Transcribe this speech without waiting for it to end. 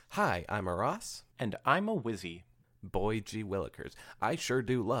Hi, I'm a Ross. And I'm a Wizzy. Boy G. Willikers, I sure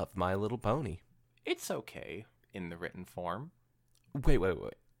do love My Little Pony. It's okay, in the written form. Wait.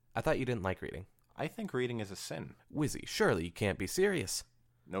 I thought you didn't like reading. I think reading is a sin. Wizzy, surely you can't be serious.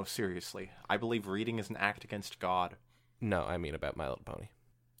 No, seriously. I believe reading is an act against God. No, I mean about My Little Pony.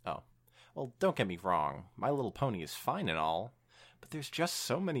 Oh. Well, don't get me wrong. My Little Pony is fine and all, but there's just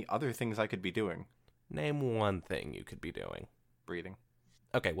so many other things I could be doing. Name one thing you could be doing. Breathing.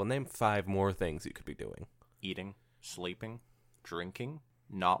 Okay, well name 5 more things you could be doing. Eating. Sleeping. Drinking.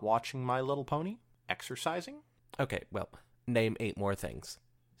 Not watching My Little Pony. Exercising. Okay, well, name 8 more things.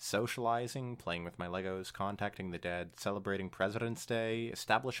 Socializing, playing with my Legos, contacting the dead, celebrating President's Day,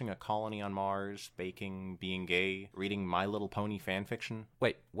 establishing a colony on Mars, baking, being gay, reading My Little Pony fanfiction.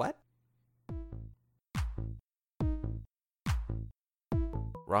 Wait, what?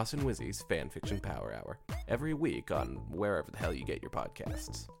 Ross and Wizzy's Fanfiction Power Hour. Every week on wherever the hell you get your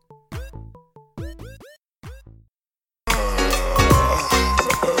podcasts.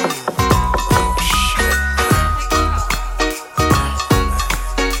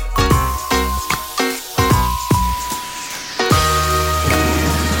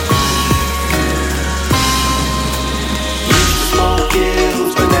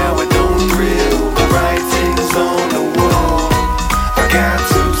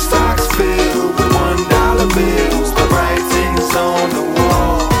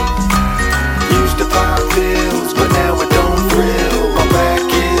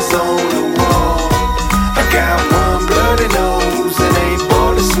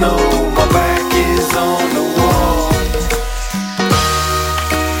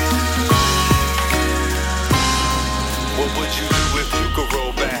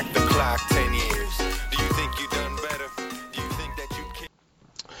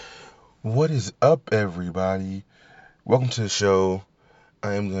 What is up, everybody? Welcome to the show.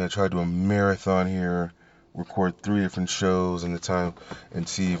 I am going to try to do a marathon here, record 3 different shows in the time, and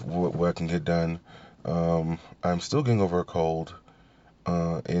see what I can get done. I'm still getting over a cold.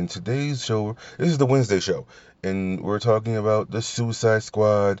 In today's show, this is the Wednesday show, and we're talking about the Suicide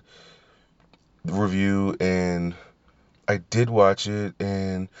Squad review, and I did watch it,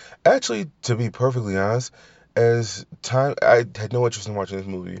 and actually, to be perfectly honest, I had no interest in watching this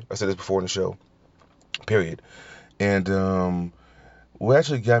movie. I said this before in the show, period. And what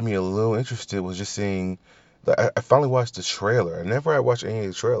actually got me a little interested was just seeing. I finally watched the trailer. I never had watched any of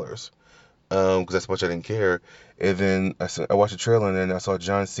the trailers, because that's much I didn't care. And then I watched the trailer, and then I saw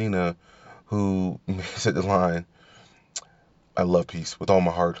John Cena, who said the line, "I love peace with all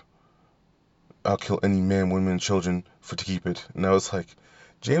my heart. I'll kill any man, women, and children to keep it." And I was like,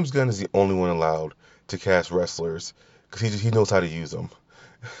 James Gunn is the only one allowed to cast wrestlers because he knows how to use them.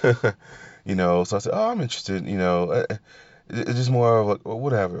 So I said, oh, I'm interested. It's just more of like, well,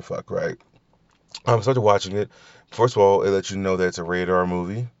 whatever, fuck, right? I started watching it. First of all, it lets you know that it's a rated R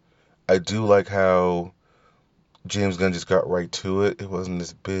movie. I do like how James Gunn just got right to it. It wasn't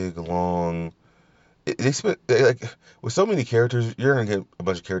this big, long. With so many characters, you're gonna get a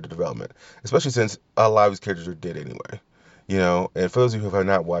bunch of character development, especially since a lot of these characters are dead anyway. And for those of you who have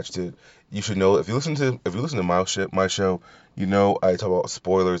not watched it, you should know. If you listen to my show, I talk about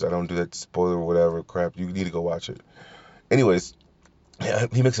spoilers. I don't do that spoiler whatever crap. You need to go watch it. Anyways, yeah,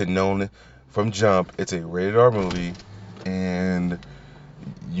 he makes it known from jump. It's a rated R movie, and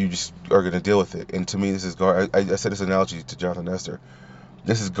you just are gonna deal with it. And to me, this is I said this analogy to Jonathan Nestor.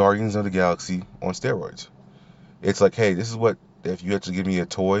 This is Guardians of the Galaxy on steroids. It's like, hey, this is what if you have to give me a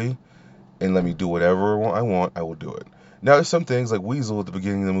toy and let me do whatever I want, I will do it. Now, there's some things like Weasel at the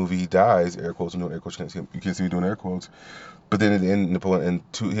beginning of the movie, he dies, air quotes, I'm doing air quotes, you can't see me doing air quotes, but then at the end,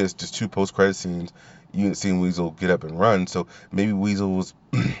 he has just 2 post-credit scenes, you ain't seen Weasel get up and run, so maybe Weasel was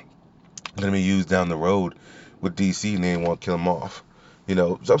going to be used down the road with DC and they didn't want to kill him off.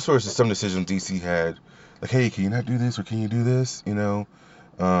 So I'm sure it's just some decisions DC had, like, hey, can you not do this, or can you do this,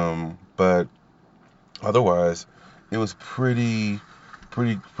 but otherwise, it was pretty,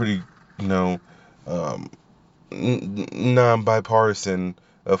 non-bipartisan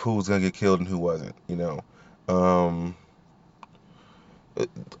of who was going to get killed and who wasn't,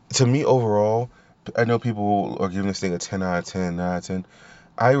 To me, overall, I know people are giving this thing a 10 out of 10, 9 out of 10.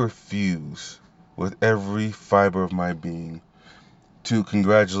 I refuse, with every fiber of my being, to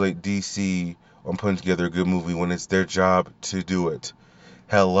congratulate DC on putting together a good movie when it's their job to do it.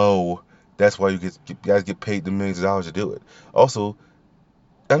 Hello, that's why you guys get paid the millions of dollars to do it. Also,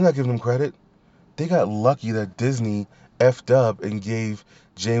 I'm not giving them credit. They got lucky that Disney effed up and gave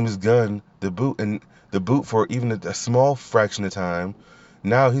James Gunn the boot for even a small fraction of time.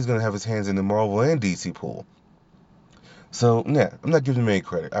 Now he's going to have his hands in the Marvel and DC pool. So yeah, I'm not giving him any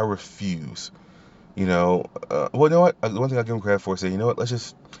credit. I refuse. Well, you know what? One thing I give him credit for is saying, you know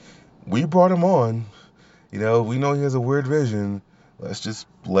what? We brought him on. We know he has a weird vision. Let's just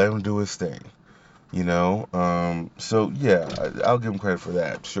let him do his thing. So yeah, I'll give him credit for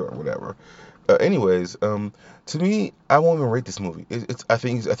that. Sure, whatever. Anyways, to me, I won't even rate this movie. I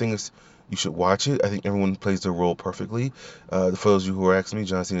think it's you should watch it. I think everyone plays their role perfectly. For those of you who are asking me,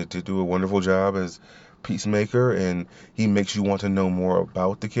 John Cena did do a wonderful job as Peacemaker, and he makes you want to know more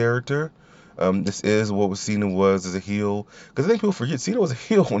about the character. This is what Cena was as a heel, because I think people forget Cena was a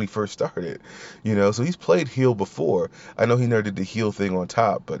heel when he first started. So he's played heel before. I know he never did the heel thing on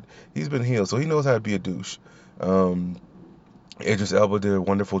top, but he's been heel, so he knows how to be a douche. Um, Idris Elba did a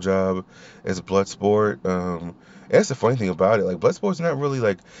wonderful job as Bloodsport. And that's the funny thing about it. Like, Bloodsport's not really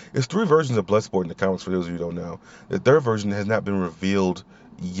like. There's three versions of Bloodsport in the comics, for those of you who don't know. The third version has not been revealed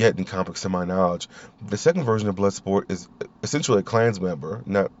yet in comics, to my knowledge. The second version of Bloodsport is essentially a Klans member,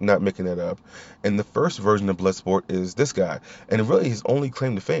 not making that up. And the first version of Bloodsport is this guy. And really, his only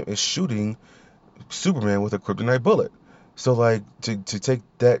claim to fame is shooting Superman with a kryptonite bullet. So, like, to take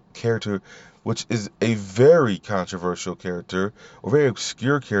that character, which is a very controversial character, a very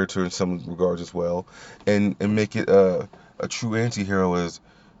obscure character in some regards as well, and make it a true anti-hero is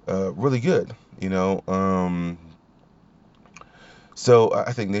really good. So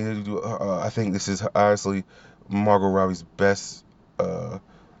I think they do. I think this is honestly Margot Robbie's best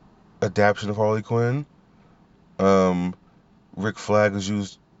adaptation of Harley Quinn. Rick Flag is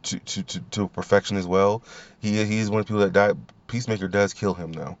used to perfection as well. He is one of the people that died. Peacemaker does kill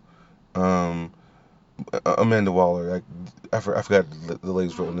him though. Um, Amanda Waller, I forgot the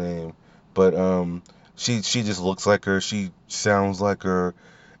lady's real name, but she just looks like her. She sounds like her.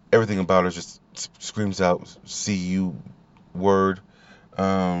 Everything about her just screams out "CU" word.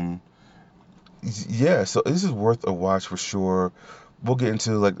 Um, yeah, so this is worth a watch for sure. We'll get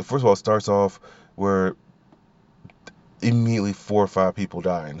into, like, first of all, it starts off where immediately 4 or 5 people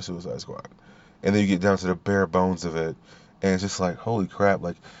die in the Suicide Squad, and then you get down to the bare bones of it, and it's just like, holy crap!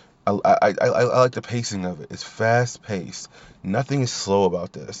 Like, I like the pacing of it. It's fast paced. Nothing is slow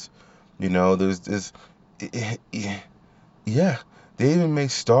about this. There's this, yeah. They even made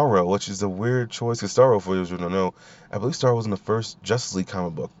Starro, which is a weird choice. Because Starro, for those who don't know, I believe Starro was in the first Justice League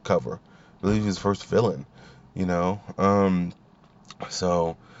comic book cover. I believe he was the first villain. You know,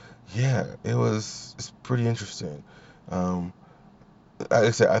 so yeah, it's pretty interesting. Um, like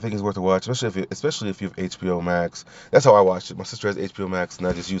I said, I think it's worth a watch, especially if you have HBO Max. That's how I watched it. My sister has HBO Max, and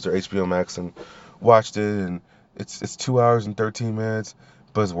I just used her HBO Max and watched it. And it's 2 hours and 13 minutes,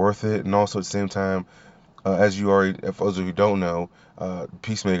 but it's worth it. And also at the same time, as you already, for those of you who don't know,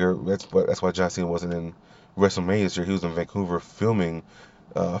 Peacemaker. That's why John Cena wasn't in WrestleMania this year. He was in Vancouver filming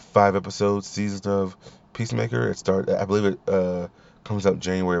 5 episode season of Peacemaker. I believe it comes out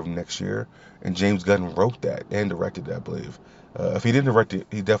January of next year, and James Gunn wrote that and directed it, I believe. If he didn't direct it,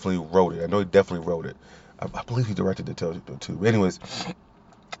 he definitely wrote it. I know he definitely wrote it. I believe he directed it too. But anyways,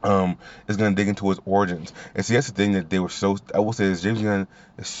 is going to dig into his origins. And see, that's the thing that they were I will say this, James Gunn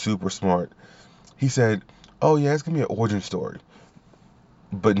is super smart. He said, oh yeah, it's going to be an origin story.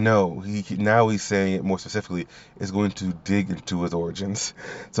 But no, now he's saying it more specifically. It's going to dig into his origins.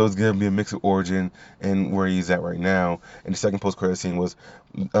 So it's going to be a mix of origin and where he's at right now. And the second post-credit scene was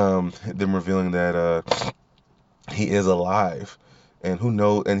them revealing that he is alive. And who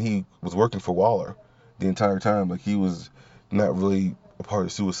knows? And he was working for Waller the entire time. Like, he was not really a part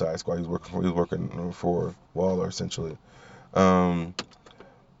of Suicide Squad. He was working for Waller essentially.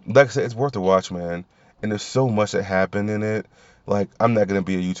 Like I said, it's worth a watch, man. And there's so much that happened in it. Like, I'm not gonna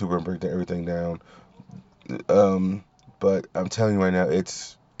be a YouTuber and break everything down. But I'm telling you right now,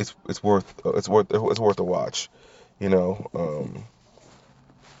 it's worth a watch. You know.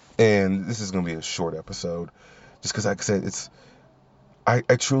 And this is gonna be a short episode, just because, like I said,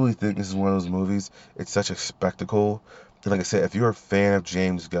 I truly think this is one of those movies. It's such a spectacle. And like I said, if you're a fan of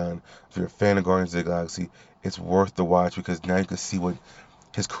James Gunn, if you're a fan of Guardians of the Galaxy, it's worth the watch, because now you can see what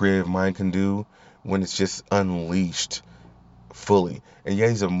his creative mind can do when it's just unleashed fully. And yeah,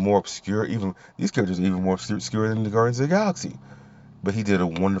 these characters are even more obscure than the Guardians of the Galaxy. But he did a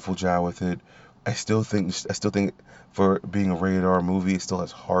wonderful job with it. I still think for being a rated R movie, it still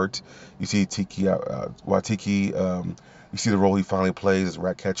has heart. You see Waititi, you see the role he finally plays as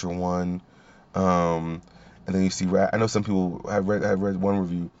Ratcatcher 1. And then you see I know some people have read one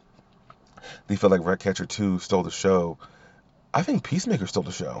review. They felt like Ratcatcher 2 stole the show. I think Peacemaker stole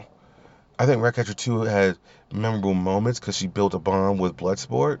the show. I think Ratcatcher 2 had memorable moments because she built a bond with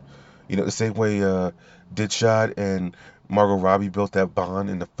Bloodsport. The same way Deadshot and Margot Robbie built that bond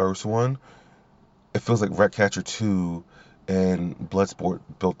in the first one. It feels like Ratcatcher 2 and Bloodsport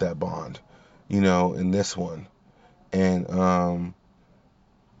built that bond, in this one. And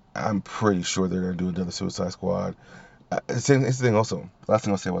I'm pretty sure they're gonna do another Suicide Squad. It's the thing also. Last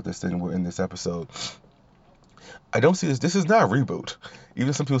thing I'll say about this thing in this episode, I don't see this. This is not a reboot.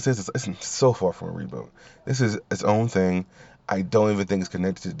 Even some people say it's so far from a reboot. This is its own thing. I don't even think it's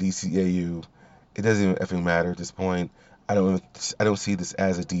connected to DCAU. It doesn't even effing matter at this point. I don't see this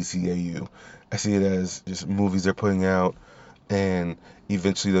as a DCAU. I see it as just movies they're putting out, and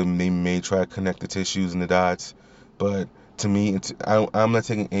eventually they may try to connect the tissues and the dots. But to me, I'm not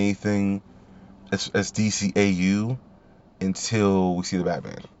taking anything as DCAU until we see the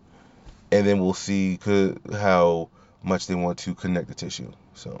Batman, and then we'll see how much they want to connect the tissue.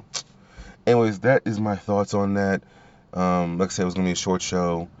 So, anyways, that is my thoughts on that. Like I said, it was gonna be a short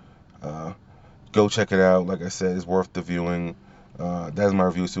show. Go check it out. Like I said, it's worth the viewing. That is my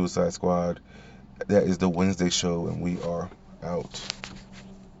review of Suicide Squad. That is the Wednesday show, and we are out.